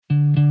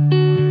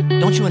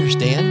Don't you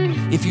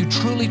understand? If you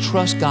truly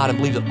trust God and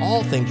believe that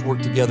all things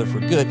work together for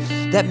good,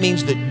 that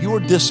means that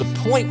your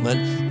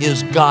disappointment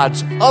is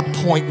God's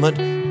appointment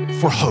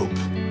for hope.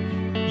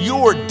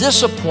 Your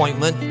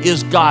disappointment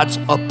is God's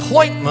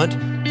appointment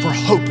for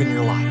hope in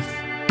your life.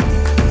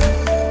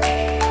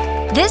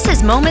 This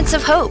is Moments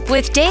of Hope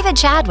with David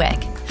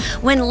Chadwick.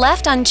 When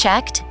left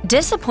unchecked,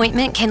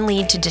 disappointment can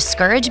lead to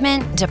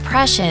discouragement,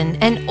 depression,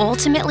 and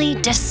ultimately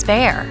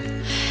despair.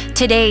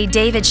 Today,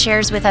 David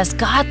shares with us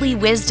godly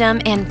wisdom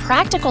and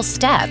practical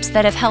steps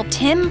that have helped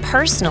him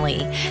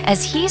personally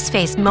as he's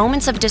faced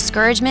moments of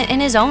discouragement in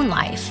his own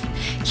life.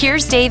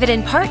 Here's David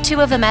in part 2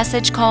 of a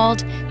message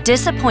called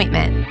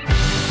Disappointment.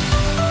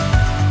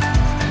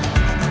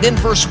 In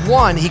verse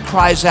 1, he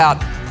cries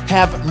out,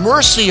 "Have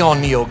mercy on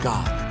me, O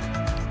God."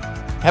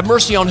 Have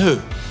mercy on who?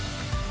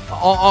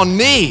 On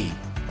me,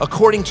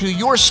 according to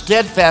your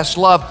steadfast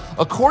love,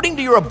 according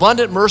to your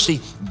abundant mercy,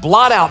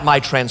 blot out my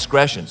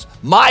transgressions,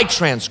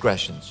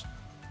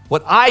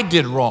 what I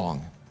did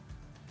wrong.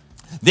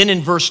 Then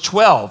in verse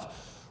 12,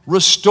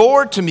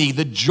 restore to me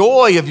the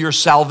joy of your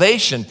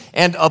salvation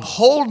and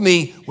uphold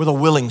me with a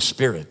willing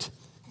spirit.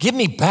 Give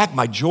me back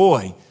my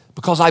joy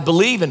because I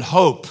believe in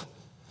hope.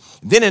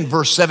 Then in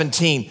verse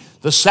 17,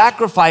 the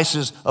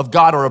sacrifices of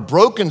God are a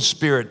broken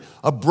spirit,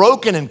 a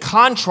broken and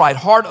contrite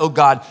heart, O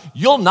God,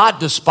 you'll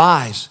not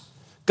despise.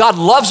 God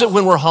loves it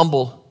when we're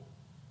humble.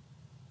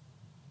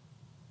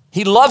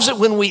 He loves it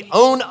when we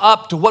own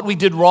up to what we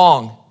did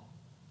wrong.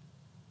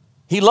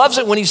 He loves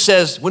it when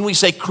we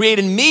say, create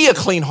in me a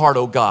clean heart,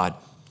 O God.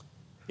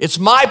 It's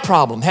my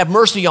problem. Have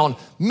mercy on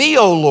me,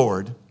 O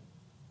Lord.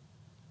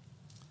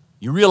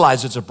 You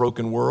realize it's a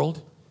broken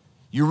world.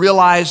 You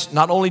realize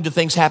not only do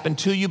things happen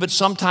to you, but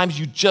sometimes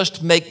you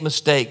just make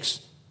mistakes.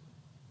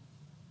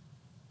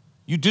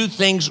 You do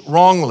things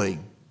wrongly.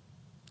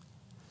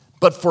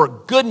 But for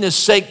goodness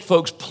sake,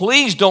 folks,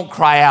 please don't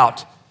cry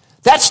out,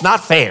 that's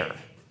not fair.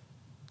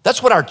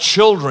 That's what our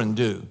children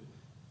do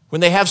when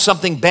they have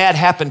something bad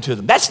happen to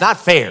them. That's not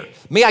fair.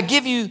 May I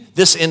give you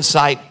this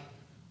insight?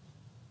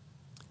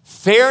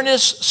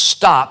 Fairness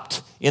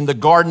stopped in the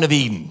Garden of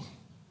Eden.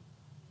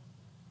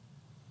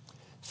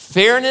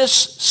 Fairness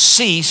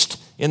ceased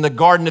in the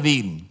Garden of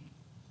Eden.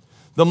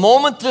 The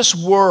moment this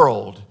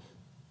world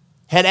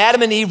had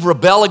Adam and Eve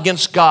rebel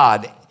against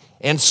God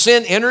and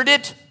sin entered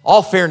it,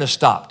 all fairness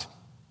stopped.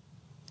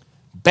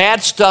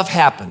 Bad stuff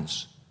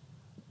happens.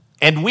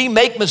 And we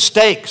make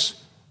mistakes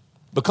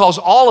because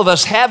all of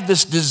us have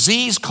this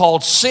disease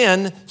called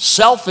sin,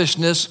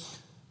 selfishness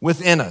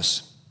within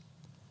us.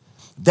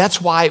 That's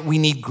why we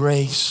need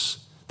grace.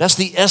 That's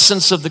the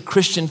essence of the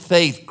Christian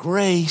faith,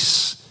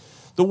 grace.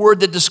 The word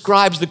that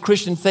describes the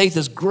Christian faith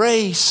is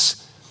grace.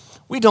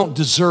 We don't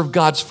deserve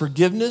God's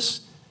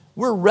forgiveness.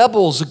 We're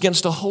rebels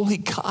against a holy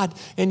God,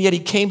 and yet he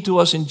came to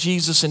us in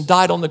Jesus and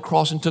died on the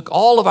cross and took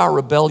all of our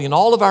rebellion,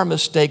 all of our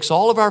mistakes,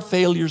 all of our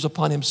failures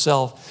upon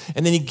himself,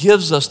 and then he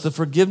gives us the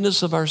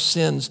forgiveness of our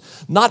sins,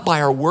 not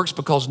by our works,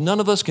 because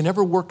none of us can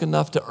ever work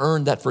enough to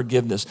earn that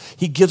forgiveness.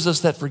 He gives us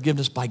that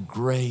forgiveness by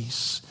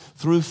grace,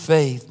 through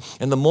faith.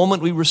 And the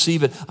moment we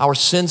receive it, our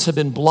sins have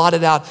been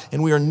blotted out,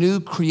 and we are new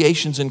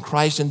creations in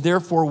Christ, and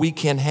therefore we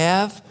can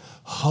have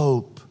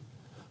hope.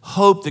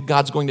 Hope that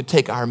God's going to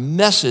take our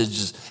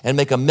messages and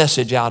make a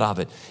message out of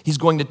it. He's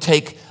going to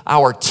take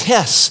our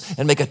tests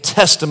and make a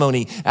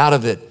testimony out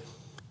of it.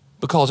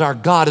 Because our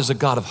God is a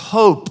God of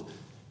hope,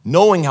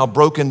 knowing how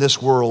broken this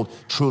world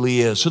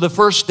truly is. So the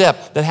first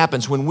step that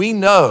happens when we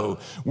know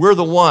we're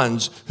the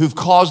ones who've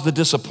caused the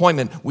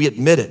disappointment, we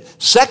admit it.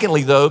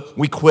 Secondly, though,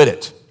 we quit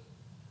it.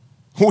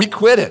 We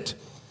quit it.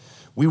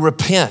 We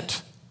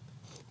repent.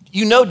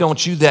 You know,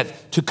 don't you,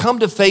 that to come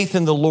to faith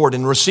in the Lord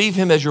and receive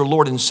him as your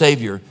Lord and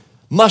Savior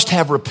must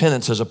have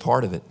repentance as a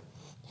part of it.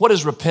 What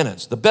is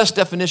repentance? The best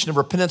definition of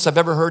repentance I've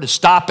ever heard is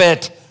stop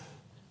it.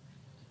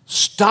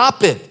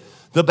 Stop it.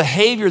 The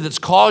behavior that's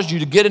caused you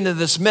to get into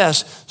this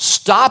mess,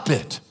 stop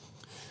it.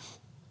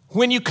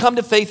 When you come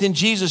to faith in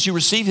Jesus, you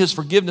receive his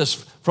forgiveness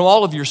from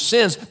all of your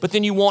sins, but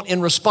then you want, in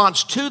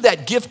response to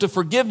that gift of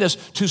forgiveness,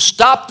 to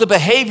stop the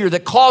behavior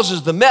that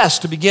causes the mess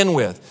to begin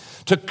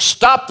with, to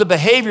stop the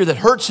behavior that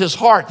hurts his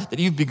heart that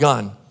you've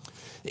begun.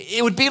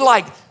 It would be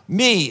like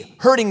me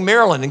hurting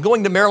Marilyn and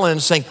going to Marilyn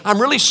and saying, I'm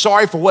really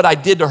sorry for what I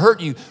did to hurt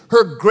you,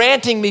 her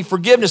granting me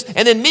forgiveness,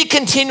 and then me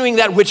continuing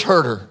that which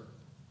hurt her.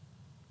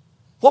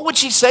 What would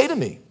she say to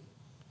me?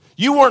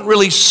 You weren't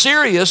really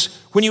serious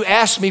when you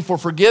asked me for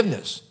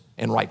forgiveness,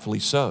 and rightfully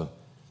so.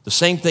 The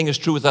same thing is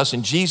true with us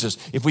in Jesus.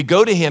 If we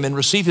go to him and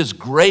receive his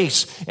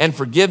grace and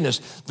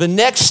forgiveness, the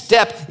next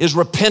step is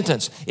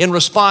repentance. In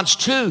response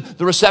to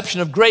the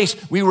reception of grace,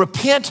 we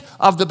repent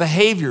of the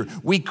behavior.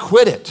 We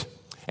quit it.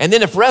 And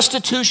then if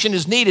restitution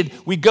is needed,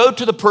 we go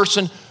to the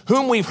person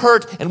whom we've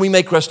hurt and we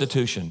make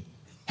restitution.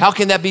 How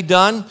can that be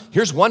done?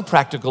 Here's one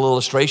practical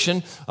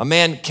illustration. A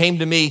man came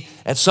to me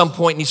at some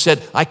point and he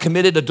said, I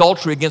committed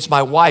adultery against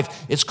my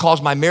wife. It's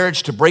caused my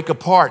marriage to break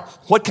apart.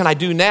 What can I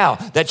do now?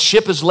 That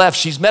ship has left.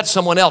 She's met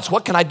someone else.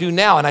 What can I do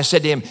now? And I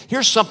said to him,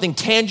 here's something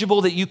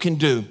tangible that you can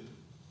do.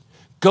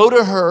 Go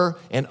to her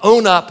and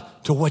own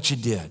up to what you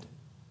did.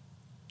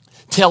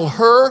 Tell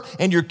her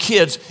and your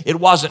kids it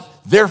wasn't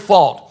their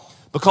fault.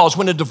 Because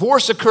when a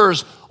divorce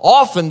occurs,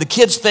 often the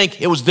kids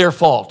think it was their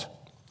fault.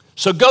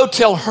 So go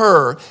tell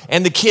her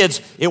and the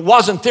kids it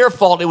wasn't their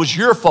fault, it was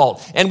your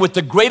fault. And with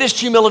the greatest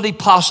humility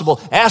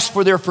possible, ask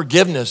for their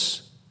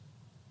forgiveness.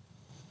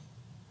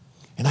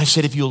 And I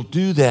said, if you'll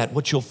do that,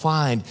 what you'll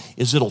find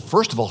is it'll,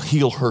 first of all,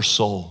 heal her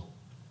soul.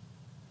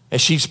 As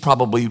she's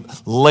probably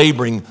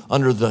laboring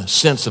under the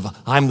sense of,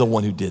 I'm the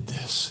one who did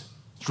this.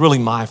 It's really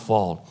my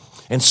fault.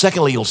 And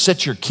secondly, you'll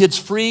set your kids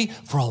free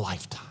for a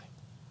lifetime.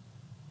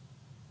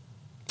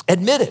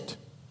 Admit it.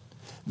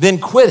 Then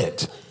quit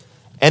it.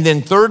 And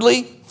then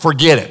thirdly,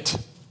 forget it.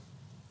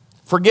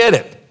 Forget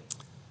it.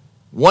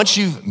 Once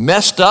you've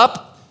messed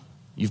up,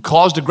 you've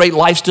caused a great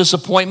life's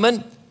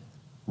disappointment,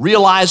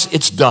 realize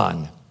it's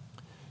done.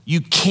 You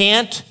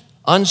can't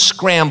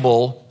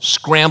unscramble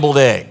scrambled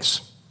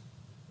eggs.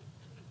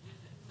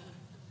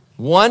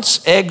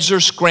 Once eggs are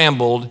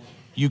scrambled,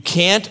 you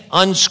can't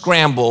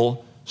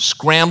unscramble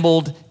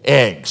scrambled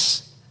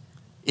eggs.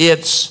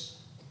 It's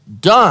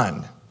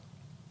done.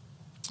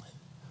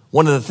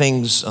 One of the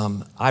things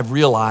I've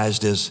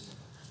realized is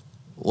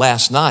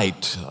last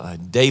night,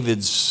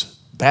 David's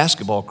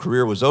basketball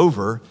career was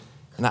over,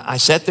 and I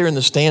sat there in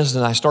the stands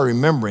and I started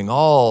remembering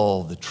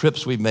all the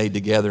trips we've made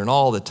together and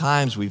all the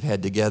times we've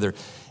had together,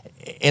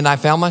 and I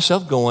found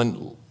myself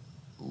going,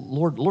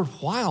 Lord,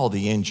 why all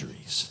the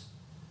injuries?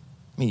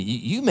 I mean,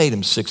 you made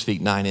him 6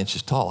 feet 9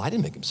 inches tall. I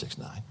didn't make him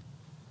 6'9". I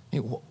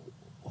mean,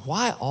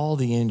 why all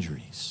the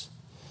injuries?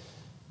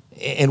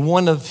 And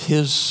one of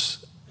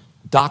his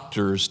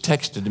doctors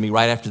texted me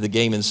right after the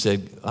game and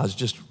said, it's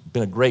just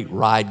been a great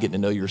ride getting to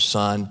know your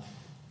son. And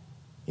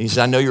he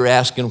said, I know you're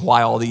asking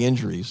why all the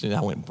injuries. And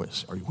I went,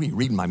 are we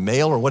reading my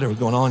mail or whatever's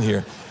going on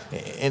here?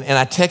 And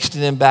I texted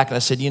him back and I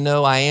said,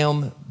 I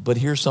am, but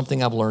here's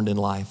something I've learned in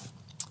life.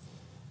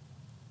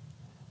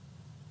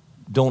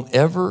 Don't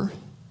ever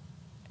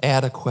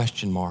add a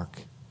question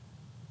mark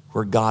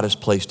where God has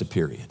placed a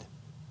period.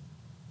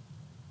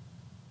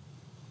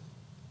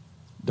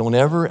 Don't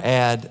ever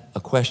add a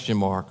question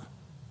mark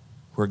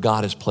where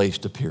God has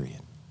placed a period.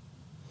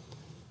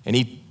 And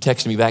he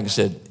texted me back and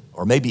said,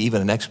 or maybe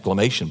even an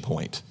exclamation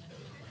point.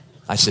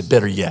 I said,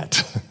 better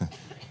yet.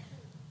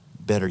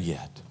 Better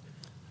yet.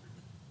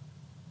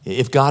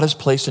 If God has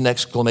placed an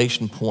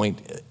exclamation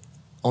point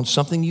on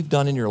something you've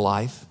done in your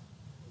life,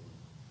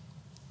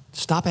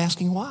 stop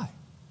asking why.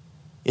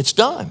 It's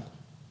done.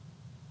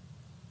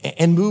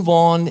 And move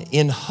on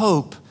in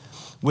hope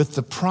with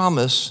the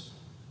promise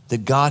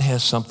that God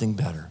has something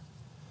better.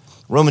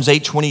 Romans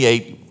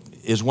 8:28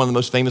 is one of the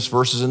most famous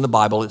verses in the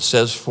Bible. It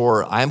says,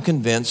 for I am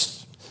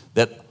convinced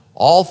that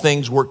all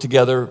things work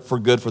together for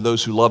good for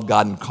those who love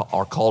God and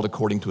are called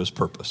according to his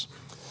purpose.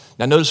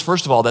 Now notice,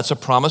 first of all, that's a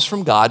promise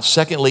from God.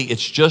 Secondly,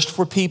 it's just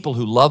for people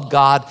who love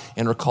God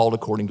and are called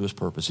according to his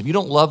purpose. If you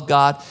don't love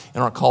God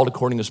and aren't called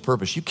according to his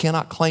purpose, you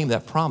cannot claim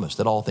that promise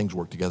that all things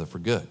work together for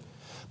good.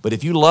 But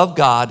if you love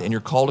God and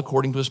you're called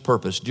according to his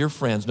purpose, dear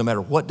friends, no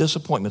matter what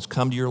disappointments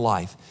come to your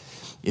life,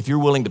 if you're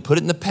willing to put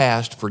it in the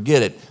past,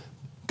 forget it,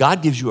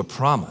 God gives you a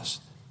promise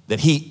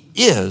that he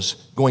is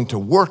going to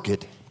work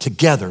it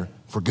together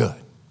for good.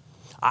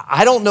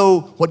 I don't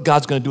know what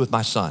God's going to do with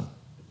my son,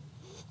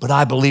 but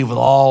I believe with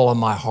all of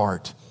my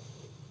heart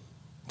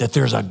that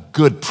there's a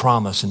good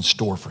promise in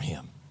store for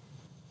him.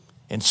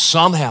 And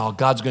somehow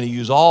God's going to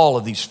use all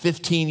of these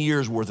 15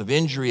 years worth of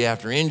injury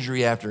after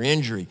injury after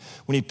injury.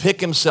 When he pick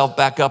himself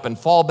back up and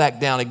fall back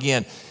down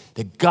again,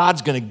 that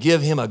God's going to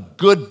give him a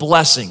good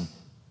blessing.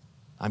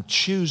 I'm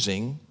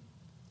choosing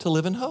to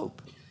live in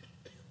hope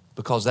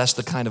because that's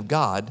the kind of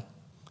God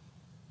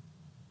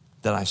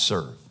that I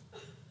serve.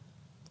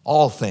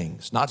 All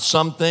things, not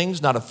some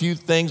things, not a few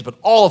things, but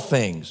all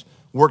things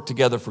work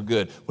together for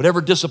good.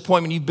 Whatever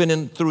disappointment you've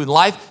been through in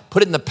life,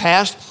 put it in the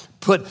past,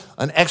 put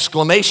an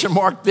exclamation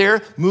mark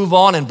there, move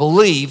on and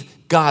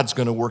believe God's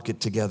going to work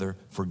it together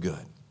for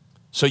good.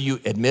 So you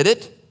admit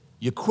it,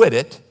 you quit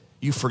it,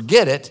 you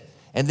forget it,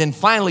 and then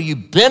finally you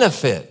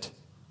benefit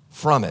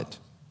from it.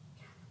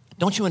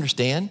 Don't you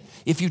understand?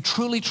 If you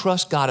truly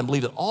trust God and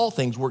believe that all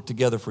things work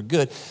together for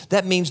good,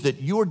 that means that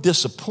your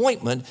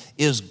disappointment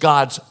is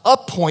God's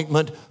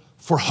appointment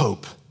for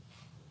hope.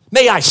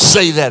 May I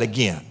say that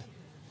again?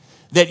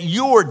 That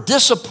your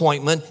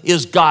disappointment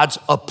is God's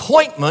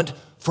appointment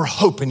for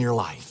hope in your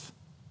life.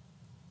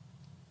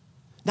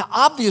 Now,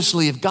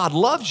 obviously, if God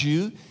loves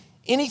you,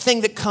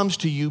 anything that comes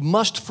to you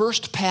must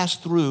first pass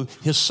through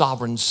his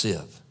sovereign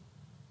sieve.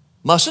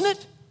 Mustn't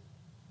it?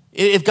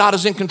 If God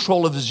is in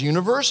control of his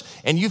universe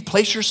and you've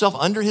placed yourself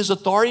under his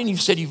authority and you've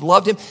said you've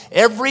loved him,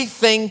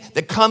 everything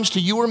that comes to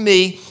you or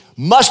me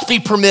must be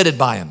permitted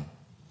by him.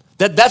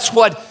 That's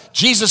what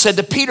Jesus said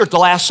to Peter at the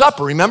Last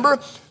Supper, remember?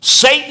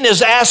 Satan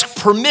has asked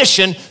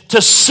permission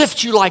to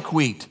sift you like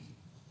wheat.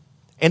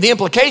 And the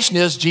implication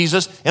is,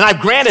 Jesus, and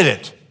I've granted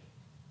it.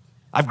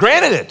 I've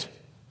granted it.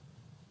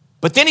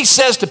 But then he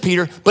says to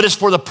Peter, but it's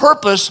for the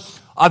purpose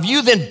of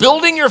you then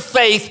building your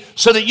faith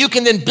so that you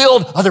can then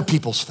build other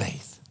people's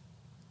faith.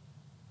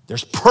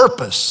 There's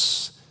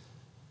purpose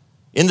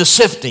in the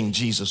sifting,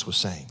 Jesus was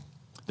saying.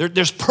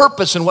 There's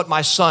purpose in what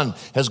my son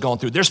has gone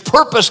through. There's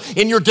purpose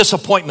in your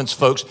disappointments,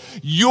 folks.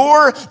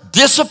 Your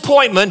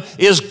disappointment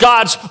is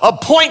God's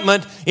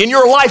appointment in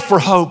your life for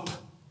hope.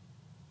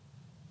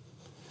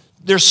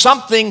 There's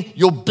something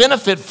you'll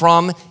benefit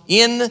from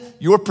in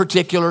your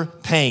particular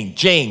pain.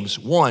 James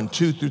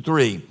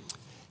 1:2-3.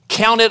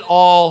 Count it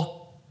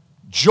all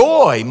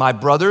joy, my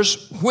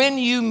brothers, when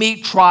you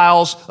meet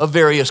trials of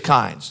various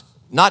kinds.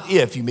 Not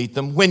if you meet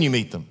them, when you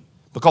meet them.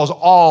 Because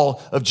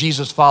all of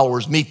Jesus'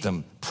 followers meet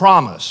them.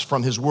 Promise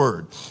from his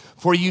word.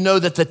 For you know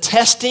that the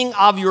testing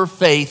of your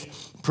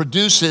faith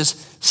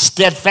produces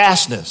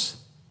steadfastness.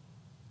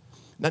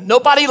 Now,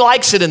 nobody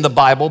likes it in the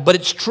Bible, but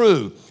it's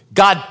true.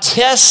 God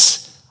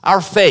tests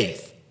our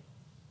faith.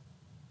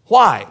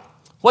 Why?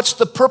 What's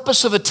the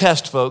purpose of a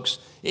test, folks?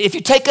 If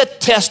you take a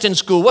test in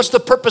school, what's the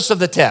purpose of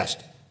the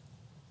test?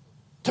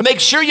 To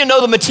make sure you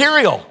know the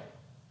material.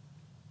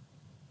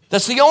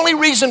 That's the only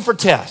reason for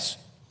tests.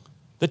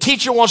 The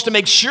teacher wants to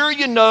make sure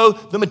you know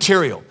the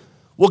material.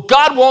 Well,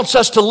 God wants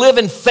us to live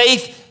in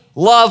faith,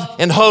 love,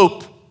 and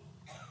hope.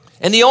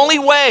 And the only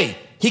way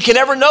he can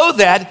ever know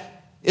that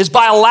is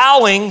by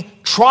allowing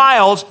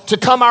trials to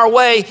come our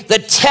way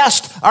that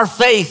test our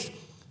faith,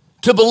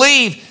 to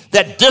believe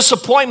that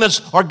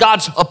disappointments are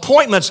God's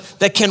appointments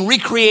that can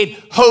recreate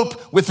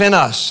hope within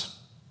us.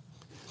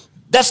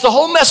 That's the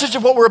whole message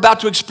of what we're about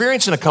to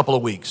experience in a couple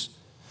of weeks.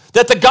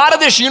 That the God of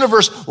this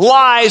universe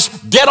lies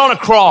dead on a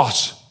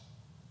cross.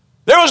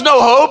 There was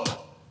no hope.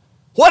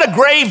 What a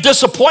grave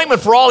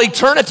disappointment for all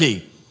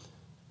eternity.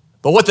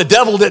 But what the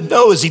devil didn't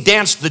know is he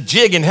danced the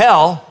jig in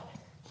hell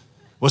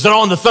was that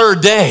on the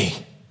third day,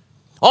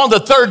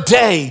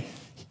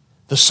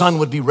 the son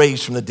would be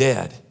raised from the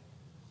dead.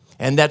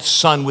 And that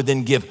son would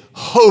then give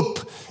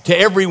hope to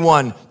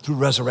everyone through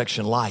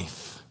resurrection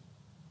life.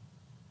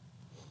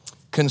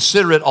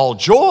 Consider it all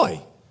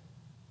joy.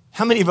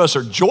 How many of us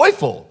are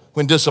joyful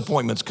when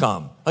disappointments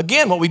come?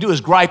 Again, what we do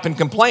is gripe and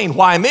complain.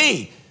 Why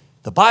me?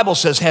 The Bible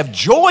says have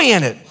joy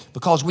in it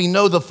because we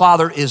know the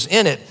Father is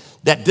in it.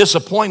 That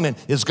disappointment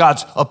is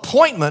God's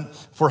appointment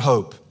for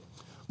hope.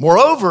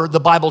 Moreover, the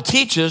Bible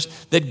teaches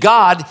that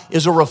God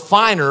is a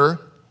refiner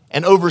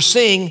and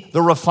overseeing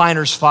the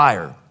refiner's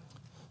fire.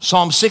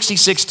 Psalm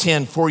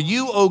 66:10, for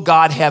you, O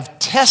God, have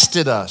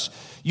tested us.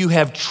 You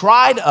have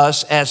tried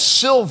us as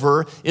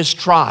silver is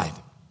tried.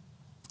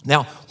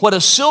 Now, what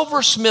a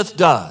silversmith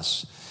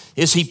does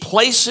is he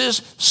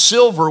places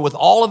silver with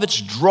all of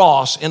its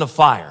dross in a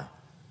fire.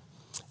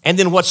 And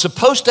then what's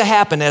supposed to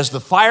happen as the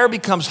fire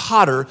becomes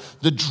hotter,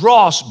 the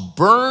dross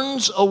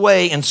burns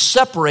away and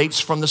separates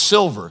from the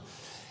silver.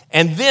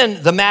 And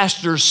then the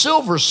master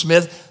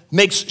silversmith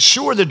makes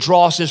sure the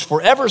dross is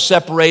forever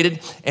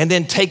separated and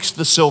then takes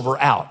the silver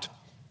out.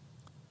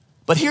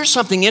 But here's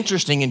something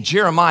interesting in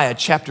Jeremiah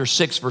chapter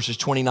 6, verses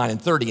 29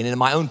 and 30. And in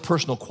my own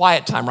personal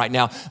quiet time right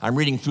now, I'm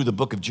reading through the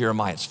book of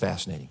Jeremiah. It's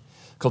fascinating.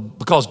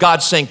 Because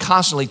God's saying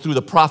constantly through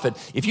the prophet,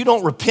 if you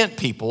don't repent,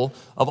 people,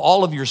 of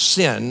all of your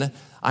sin,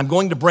 I'm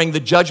going to bring the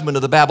judgment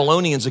of the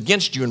Babylonians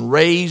against you and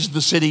raise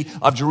the city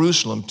of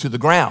Jerusalem to the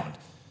ground.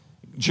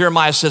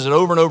 Jeremiah says it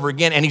over and over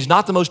again, and he's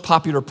not the most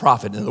popular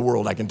prophet in the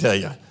world, I can tell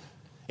you.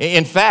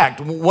 In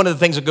fact, one of the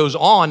things that goes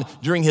on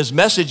during his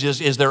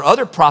messages is there are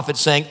other prophets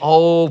saying,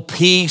 oh,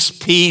 peace,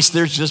 peace,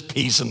 there's just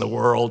peace in the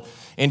world.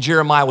 And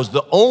Jeremiah was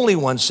the only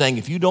one saying,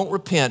 if you don't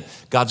repent,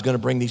 God's going to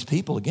bring these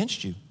people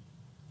against you.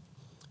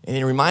 And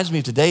it reminds me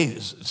of today,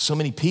 so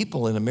many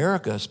people in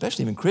America,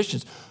 especially even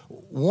Christians,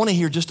 want to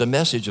hear just a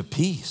message of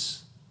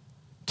peace.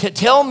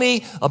 Tell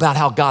me about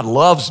how God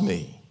loves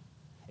me.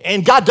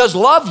 And God does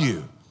love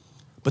you.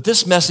 But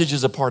this message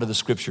is a part of the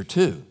scripture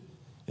too.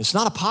 It's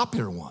not a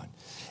popular one.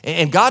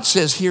 And God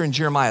says here in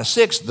Jeremiah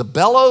 6, the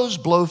bellows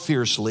blow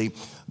fiercely,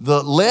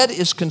 the lead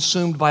is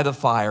consumed by the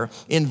fire.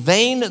 In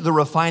vain the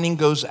refining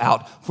goes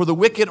out, for the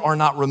wicked are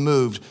not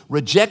removed.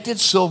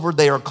 Rejected silver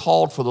they are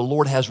called, for the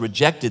Lord has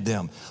rejected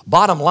them.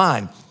 Bottom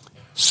line,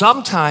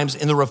 sometimes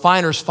in the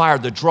refiner's fire,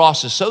 the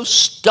dross is so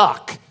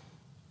stuck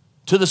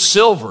to the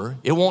silver,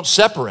 it won't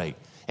separate.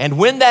 And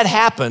when that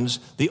happens,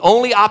 the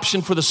only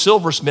option for the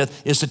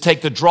silversmith is to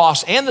take the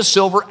dross and the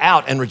silver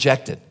out and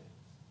reject it.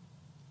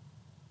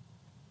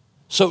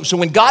 So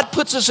when God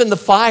puts us in the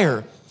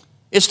fire,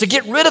 it's to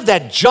get rid of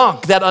that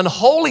junk, that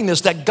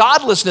unholiness, that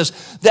godlessness,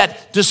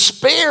 that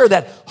despair,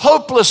 that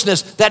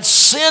hopelessness, that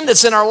sin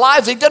that's in our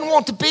lives. He doesn't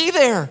want to be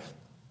there.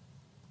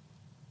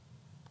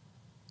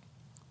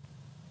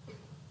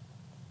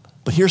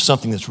 But here's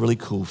something that's really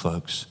cool,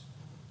 folks.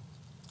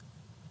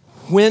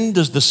 When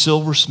does the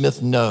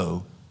silversmith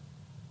know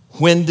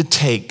when to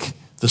take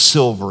the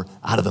silver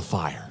out of the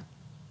fire?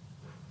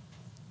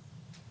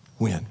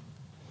 When?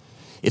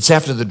 It's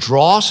after the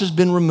dross has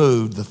been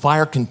removed, the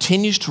fire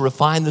continues to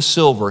refine the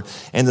silver,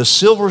 and the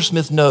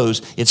silversmith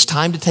knows it's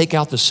time to take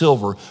out the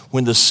silver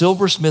when the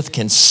silversmith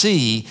can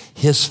see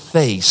his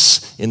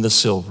face in the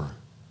silver.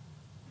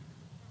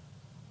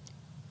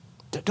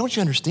 Don't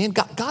you understand?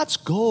 God's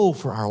goal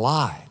for our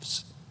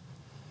lives,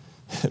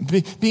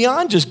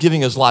 beyond just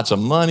giving us lots of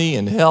money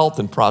and health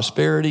and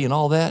prosperity and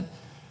all that,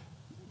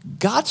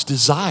 God's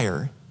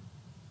desire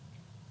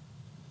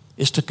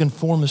is to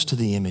conform us to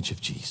the image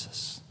of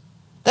Jesus.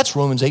 That's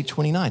Romans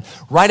 8:29.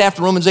 Right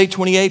after Romans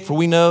 8:28, for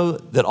we know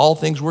that all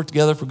things work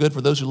together for good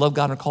for those who love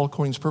God and are called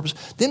according to his purpose.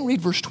 Then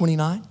read verse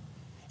 29.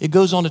 It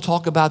goes on to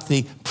talk about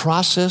the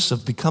process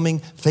of becoming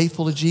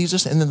faithful to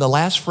Jesus. And then the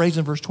last phrase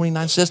in verse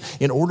 29 says,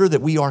 in order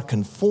that we are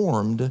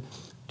conformed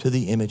to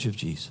the image of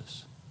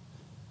Jesus.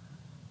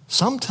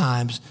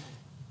 Sometimes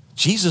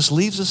Jesus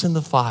leaves us in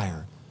the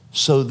fire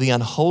so the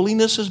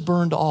unholiness is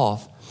burned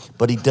off,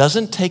 but he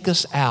doesn't take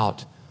us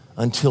out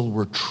until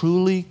we're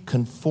truly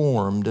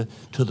conformed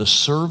to the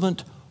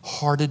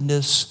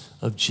servant-heartedness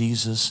of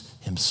Jesus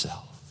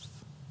himself.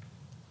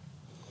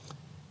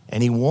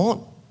 And he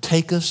won't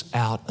take us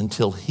out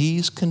until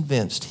he's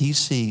convinced he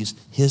sees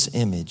his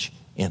image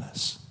in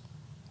us.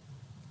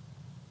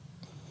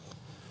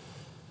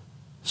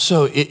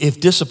 So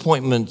if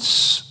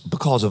disappointment's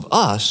because of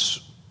us,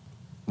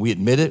 we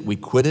admit it, we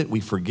quit it, we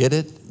forget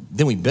it,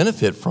 then we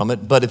benefit from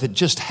it. But if it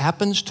just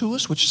happens to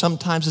us, which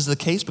sometimes is the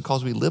case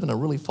because we live in a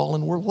really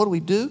fallen world,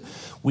 what do?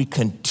 We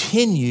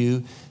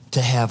continue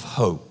to have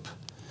hope.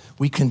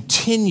 We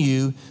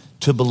continue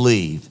to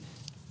believe.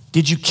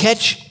 Did you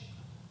catch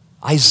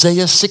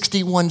Isaiah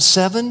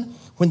 61:7?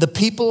 When the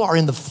people are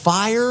in the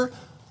fire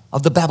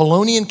of the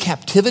Babylonian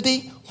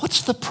captivity,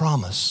 what's the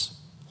promise?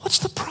 What's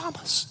the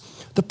promise?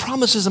 The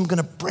promise is I'm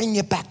going to bring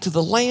you back to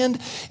the land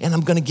and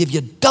I'm going to give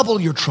you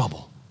double your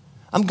trouble.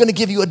 I'm going to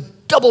give you a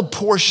double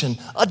portion,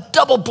 a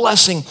double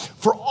blessing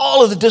for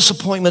all of the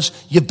disappointments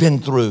you've been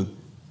through.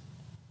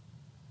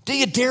 Do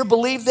you dare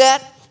believe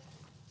that?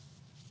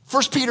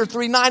 1 Peter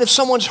 3:9, if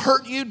someone's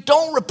hurt you,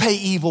 don't repay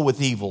evil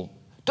with evil.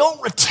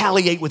 Don't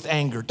retaliate with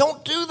anger.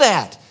 Don't do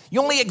that.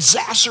 You only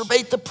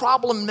exacerbate the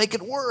problem and make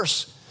it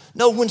worse.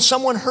 No, when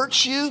someone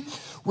hurts you,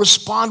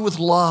 respond with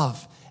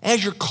love,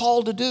 as you're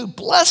called to do.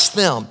 Bless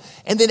them.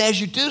 And then as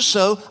you do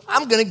so,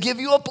 I'm going to give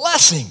you a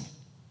blessing.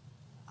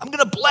 I'm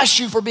going to bless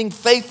you for being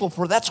faithful,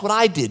 for that's what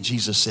I did,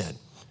 Jesus said.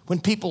 When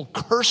people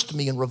cursed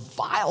me and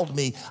reviled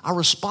me, I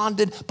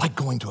responded by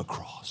going to a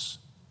cross.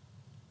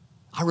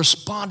 I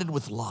responded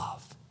with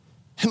love.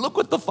 And look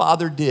what the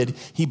Father did.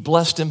 He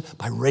blessed him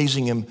by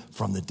raising him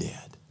from the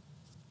dead.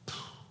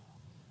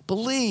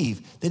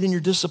 Believe that in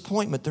your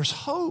disappointment, there's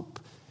hope.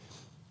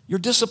 Your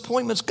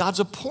disappointment's God's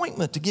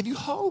appointment to give you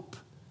hope.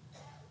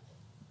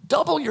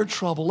 Double your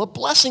trouble, a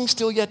blessing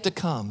still yet to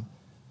come.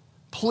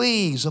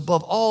 Please,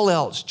 above all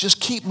else,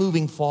 just keep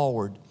moving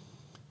forward.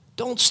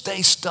 Don't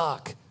stay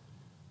stuck.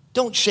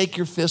 Don't shake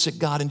your fist at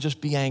God and just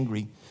be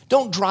angry.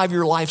 Don't drive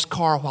your life's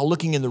car while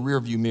looking in the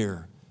rearview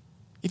mirror.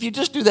 If you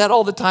just do that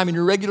all the time in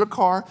your regular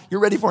car,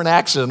 you're ready for an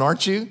accident,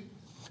 aren't you?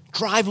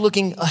 Drive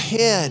looking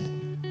ahead,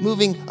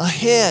 moving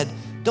ahead.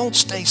 Don't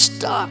stay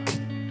stuck.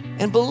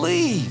 And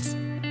believe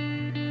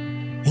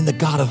in the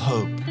God of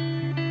hope,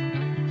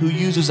 who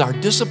uses our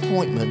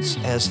disappointments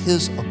as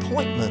his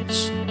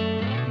appointments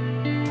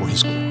for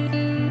his glory.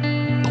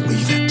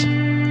 Believe it.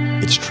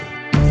 It's true.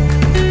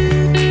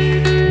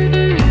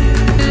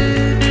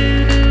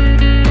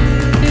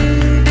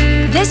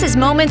 This is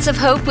Moments of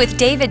Hope with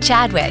David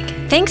Chadwick.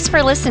 Thanks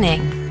for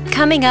listening.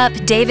 Coming up,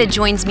 David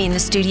joins me in the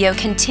studio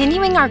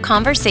continuing our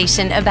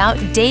conversation about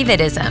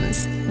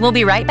Davidisms. We'll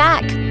be right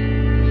back.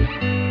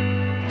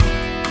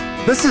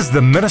 This is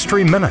the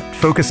Ministry Minute,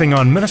 focusing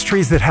on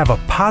ministries that have a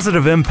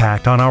positive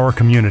impact on our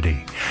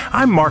community.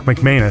 I'm Mark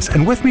McManus,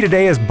 and with me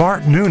today is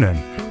Bart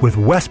Noonan with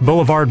West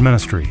Boulevard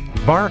Ministry.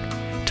 Bart,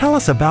 tell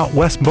us about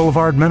West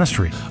Boulevard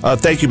Ministry.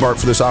 Thank you, Bart,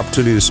 for this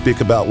opportunity to speak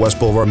about West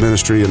Boulevard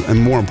Ministry and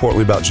more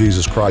importantly about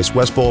Jesus Christ.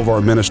 West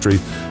Boulevard Ministry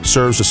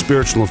serves the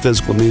spiritual and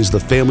physical needs of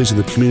the families and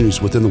the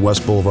communities within the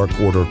West Boulevard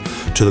corridor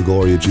to the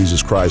glory of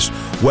Jesus Christ.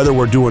 Whether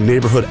we're doing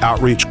neighborhood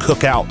outreach,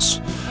 cookouts,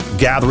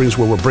 gatherings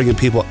where we're bringing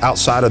people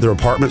outside of their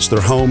apartments, their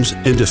homes,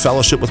 into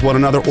fellowship with one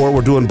another, or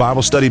we're doing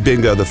Bible study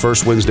bingo the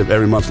first Wednesday of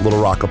every month at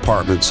Little Rock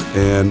Apartments.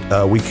 And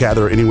we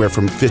gather anywhere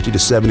from 50 to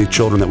 70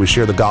 children that we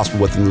share the gospel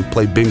with and we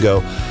play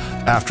bingo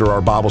after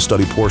our Bible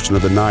study portion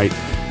of the night.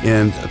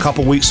 And a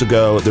couple weeks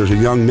ago, there's a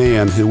young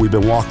man who we've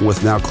been walking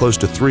with now close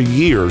to 3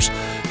 years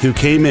who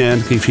came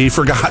in. He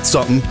forgot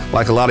something,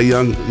 like a lot of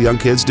young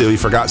kids do. He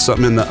forgot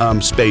something in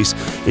the space,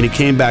 and he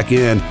came back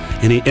in,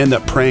 and he ended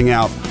up praying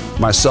out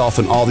myself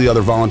and all the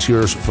other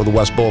volunteers for the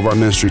West Boulevard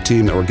Ministry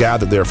team that were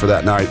gathered there for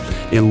that night,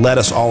 and led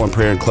us all in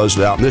prayer and closed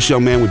it out. And this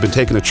young man, we've been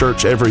taking to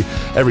church every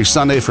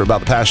Sunday for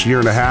about the past year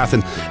and a half,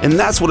 and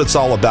that's what it's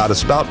all about.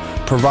 It's about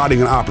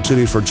providing an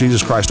opportunity for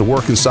Jesus Christ to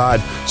work inside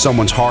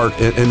someone's heart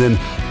and then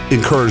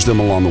encourage them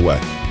along the way.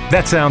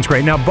 That sounds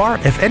great. Now,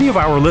 Bart, if any of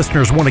our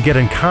listeners want to get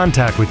in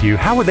contact with you,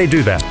 how would they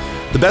do that?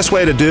 The best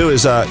way to do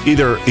is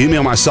either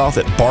email myself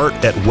at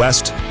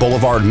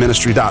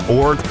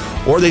bart@westboulevardministry.org,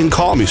 or they can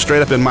call me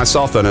straight up in my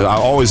cell phone, and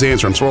I'll always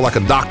answer. I'm sort of like a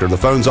doctor. The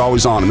phone's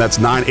always on, and that's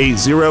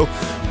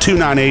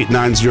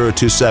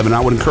 980-298-9027. I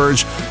would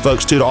encourage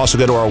folks, too, to also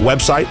go to our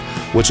website,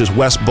 which is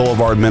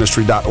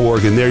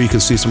westboulevardministry.org, and there you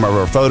can see some of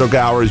our photo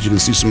galleries, you can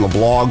see some of the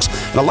blogs,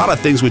 and a lot of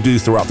things we do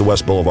throughout the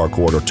West Boulevard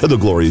corridor to the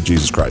glory of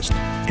Jesus Christ.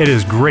 It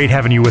is great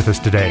having you with us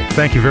today.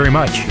 Thank you very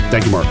much.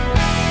 Thank you, Mark.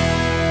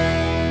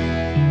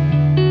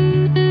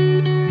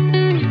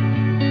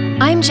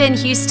 I'm Jen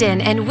Houston,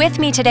 and with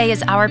me today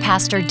is our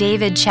pastor,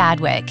 David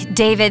Chadwick.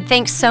 David,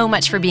 thanks so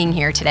much for being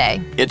here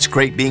today. It's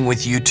great being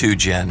with you too,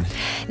 Jen.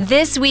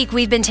 This week,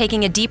 we've been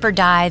taking a deeper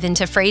dive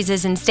into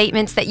phrases and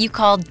statements that you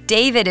call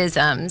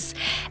Davidisms.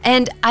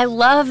 And I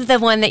love the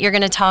one that you're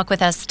going to talk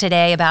with us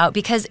today about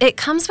because it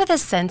comes with a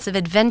sense of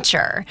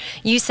adventure.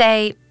 You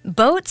say,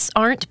 boats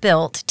aren't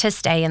built to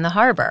stay in the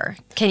harbor.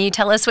 Can you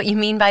tell us what you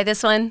mean by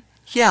this one?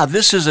 Yeah,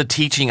 this is a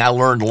teaching I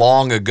learned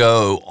long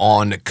ago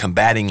on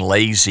combating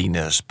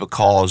laziness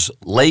because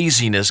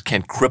laziness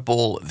can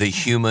cripple the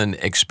human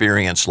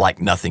experience like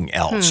nothing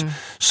else.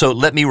 So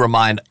let me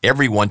remind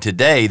everyone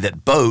today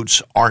that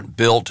boats aren't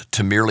built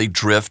to merely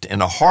drift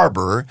in a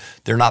harbor.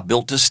 They're not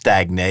built to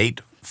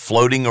stagnate,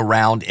 floating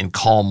around in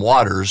calm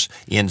waters.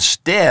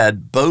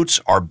 Instead, boats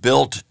are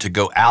built to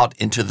go out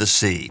into the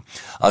sea,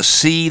 a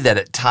sea that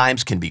at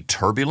times can be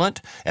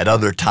turbulent, at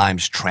other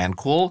times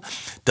tranquil.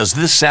 Does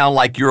this sound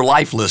like your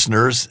life,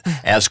 listeners?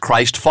 As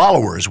Christ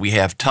followers, we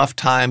have tough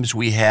times,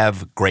 we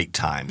have great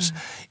times.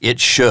 It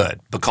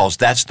should, because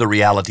that's the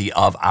reality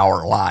of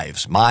our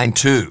lives, mine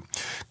too.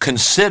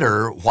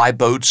 Consider why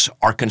boats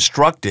are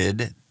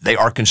constructed. They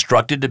are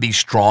constructed to be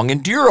strong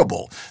and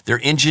durable.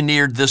 They're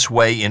engineered this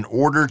way in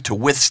order to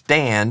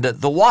withstand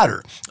the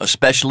water,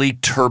 especially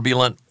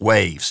turbulent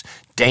waves,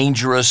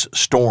 dangerous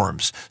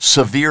storms,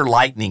 severe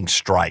lightning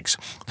strikes.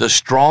 The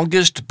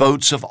strongest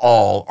boats of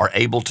all are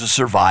able to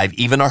survive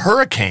even a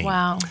hurricane.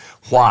 Wow.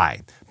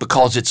 Why?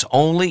 Because it's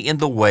only in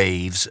the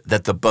waves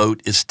that the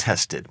boat is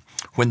tested,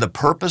 when the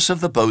purpose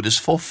of the boat is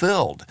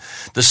fulfilled.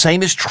 The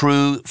same is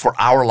true for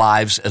our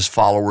lives as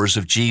followers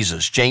of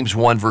Jesus. James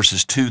 1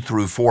 verses 2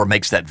 through 4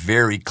 makes that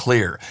very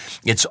clear.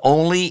 It's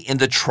only in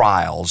the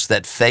trials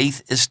that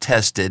faith is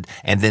tested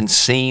and then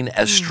seen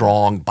as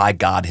strong by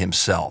God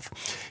Himself.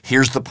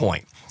 Here's the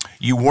point.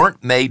 You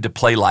weren't made to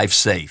play life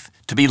safe,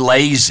 to be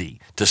lazy,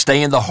 to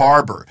stay in the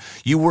harbor.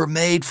 You were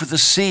made for the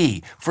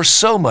sea, for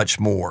so much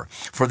more,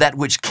 for that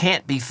which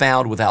can't be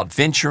found without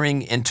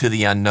venturing into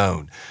the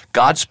unknown.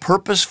 God's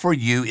purpose for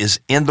you is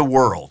in the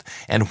world,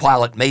 and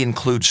while it may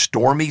include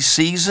stormy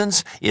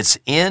seasons, it's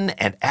in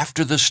and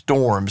after the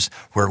storms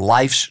where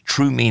life's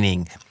true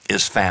meaning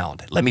is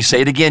found. Let me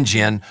say it again,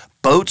 Jen.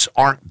 Boats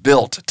aren't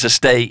built to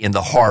stay in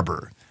the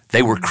harbor.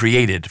 They were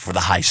created for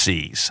the high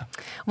seas.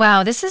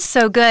 Wow, this is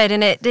so good.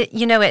 And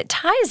it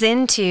ties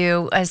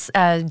into a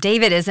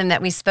Davidism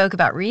that we spoke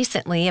about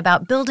recently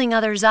about building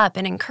others up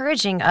and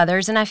encouraging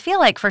others. And I feel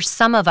like for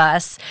some of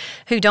us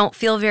who don't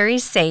feel very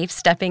safe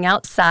stepping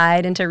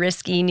outside into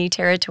risky new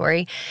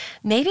territory,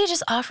 maybe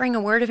just offering a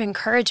word of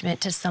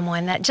encouragement to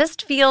someone that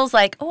just feels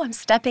like, oh, I'm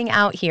stepping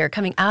out here,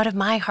 coming out of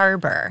my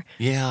harbor.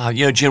 Yeah,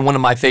 Jen, one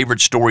of my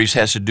favorite stories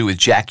has to do with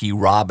Jackie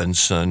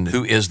Robinson,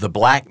 who is the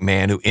black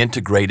man who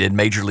integrated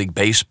Major League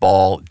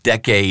Baseball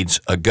decades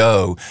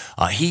ago.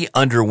 He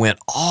underwent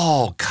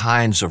all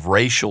kinds of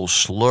racial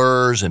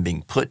slurs and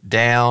being put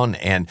down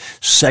and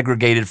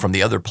segregated from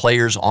the other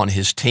players on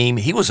his team.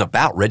 He was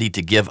about ready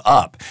to give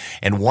up.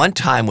 And one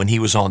time when he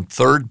was on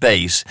third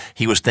base,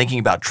 he was thinking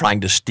about trying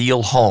to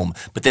steal home.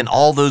 But then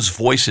all those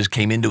voices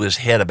came into his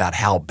head about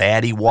how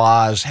bad he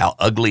was, how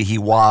ugly he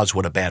was,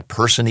 what a bad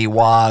person he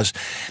was.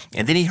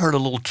 And then he heard a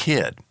little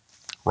kid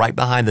right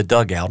behind the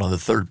dugout on the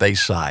third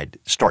base side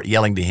start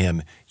yelling to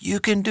him, "You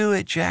can do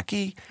it,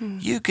 Jackie.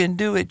 You can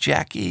do it,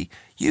 Jackie.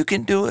 You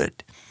can do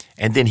it."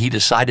 And then he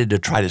decided to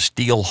try to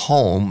steal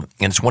home,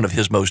 and it's one of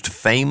his most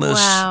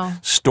famous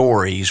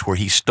stories where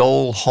he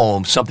stole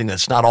home, something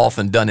that's not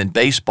often done in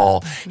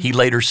baseball. He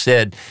later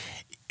said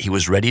he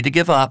was ready to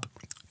give up,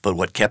 but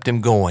what kept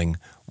him going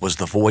was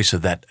the voice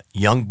of that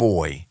young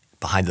boy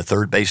behind the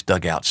third base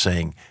dugout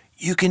saying,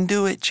 "You can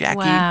do it, Jackie."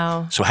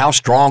 Wow. So how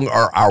strong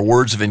are our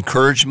words of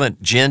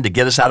encouragement, Jen, to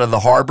get us out of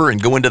the harbor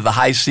and go into the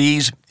high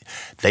seas?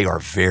 They are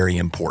very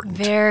important.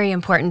 Very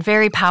important,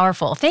 very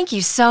powerful. Thank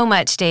you so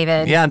much,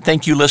 David. Yeah, and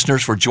thank you,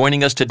 listeners, for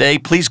joining us today.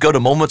 Please go to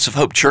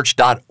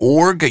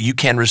momentsofhopechurch.org. You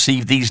can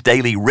receive these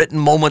daily written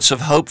moments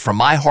of hope from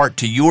my heart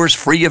to yours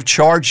free of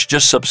charge.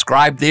 Just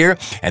subscribe there,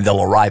 and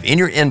they'll arrive in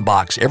your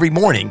inbox every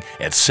morning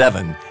at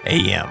 7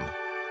 a.m.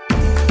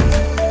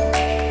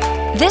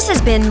 This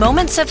has been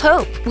Moments of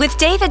Hope with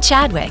David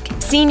Chadwick,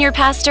 Senior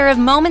Pastor of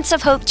Moments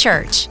of Hope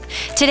Church.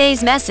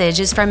 Today's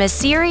message is from a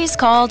series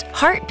called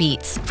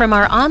Heartbeats from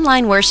our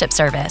online worship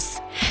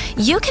service.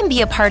 You can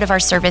be a part of our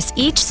service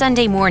each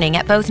Sunday morning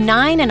at both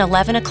 9 and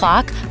 11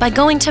 o'clock by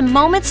going to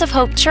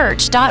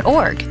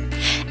momentsofhopechurch.org.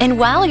 And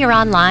while you're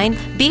online,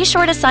 be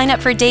sure to sign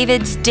up for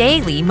David's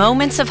daily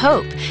Moments of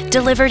Hope,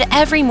 delivered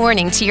every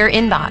morning to your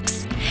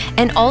inbox.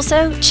 And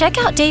also, check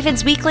out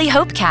David's weekly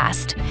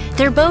Hopecast.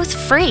 They're both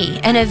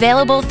free and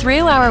available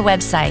through our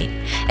website.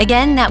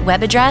 Again, that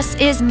web address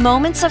is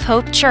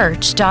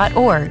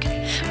momentsofhopechurch.org.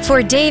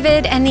 For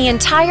David and the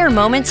entire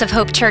Moments of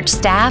Hope Church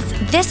staff,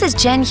 this is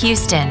Jen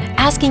Houston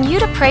asking you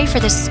to pray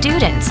for the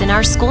students in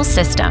our school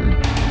system.